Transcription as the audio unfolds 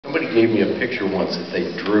Somebody gave me a picture once that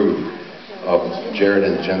they drew of Jared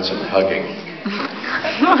and Jensen hugging.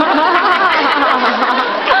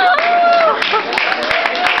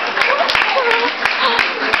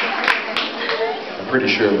 I'm pretty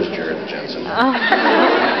sure it was Jared and Jensen. I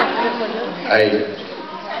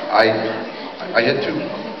had two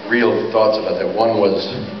real thoughts about that. One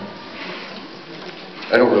was,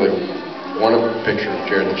 I don't really want a picture of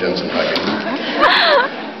Jared and Jensen hugging.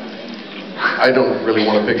 I don't really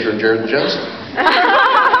want a picture of Jared and Jensen.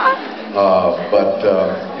 But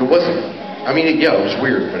it wasn't, I mean, yeah, it was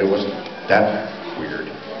weird, but it wasn't that weird.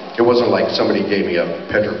 It wasn't like somebody gave me a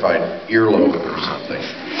petrified earlobe or something.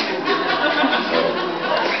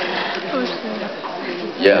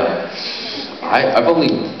 Yeah, I've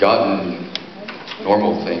only gotten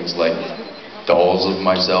normal things like dolls of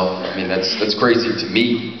myself. I mean, that's crazy to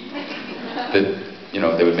me that, you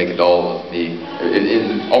know, they would make a doll of me.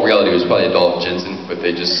 In all reality, it was probably a doll of Jensen, but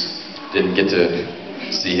they just didn't get to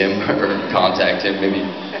see him or contact him. Maybe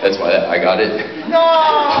that's why I got it. No!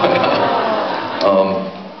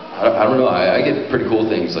 I don't know. I get pretty cool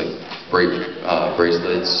things like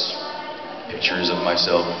bracelets, pictures of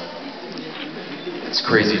myself. It's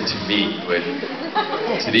crazy to me, but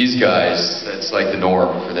to these guys, that's like the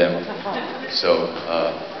norm for them. So,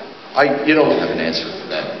 I don't have an answer for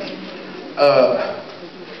that.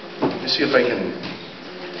 Let me see if I can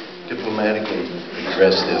diplomatically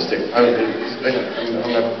address this. I'm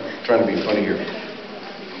not trying to be funny here.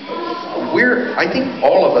 I think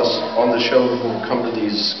all of us on the show who come to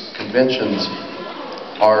these conventions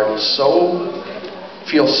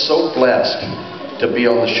feel so blessed to be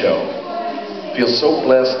on the show. Feel so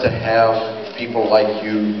blessed to have people like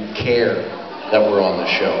you care that we're on the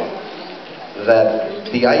show. That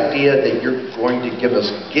the idea that you're going to give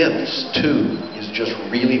us gifts too is just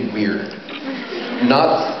really weird.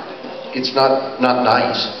 It's not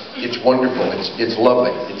nice. It's wonderful. It's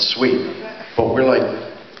lovely. It's sweet. But we're like,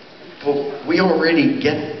 well, we already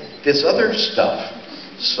get this other stuff.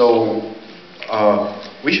 So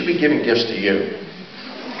we should be giving gifts to you.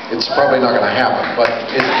 It's probably not going to happen, but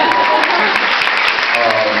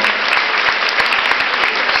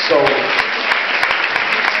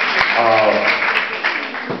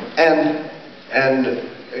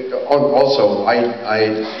also, I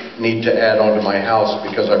need to add on to my house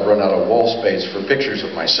because I've run out of wall space for pictures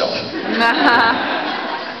of myself.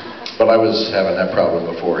 But I was having that problem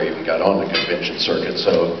before I even got on the convention circuit,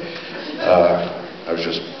 so I was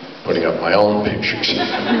just putting up my own pictures.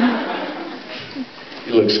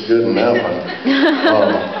 He looks good in that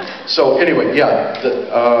one. So anyway, yeah,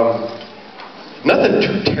 nothing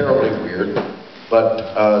too terribly weird,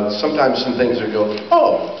 but sometimes some things would go,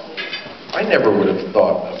 oh, I never would have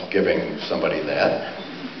thought of giving somebody that.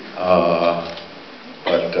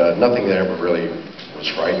 But nothing that ever really was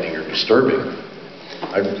frightening or disturbing.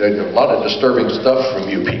 I've had a lot of disturbing stuff from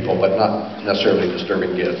you people, but not necessarily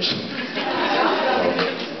disturbing gifts.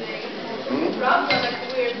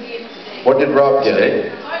 What did Rob get?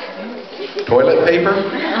 Toilet paper?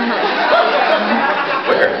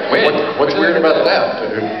 Where? When? What's weird about that?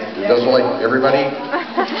 It doesn't like everybody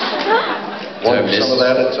want some of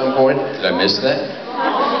that at some point? Did I miss that?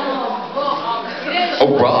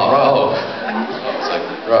 Oh, Rob. Oh. It's like,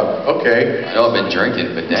 Rob, okay. I know I've been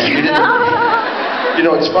drinking, but damn. You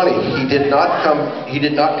know, it's funny. He did not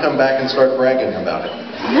come back and start bragging about it.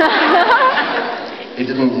 He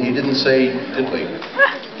didn't say diddly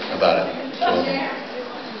about it. So.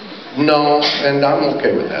 No, and I'm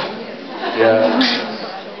okay with that. Yeah.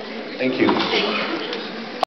 Thank you.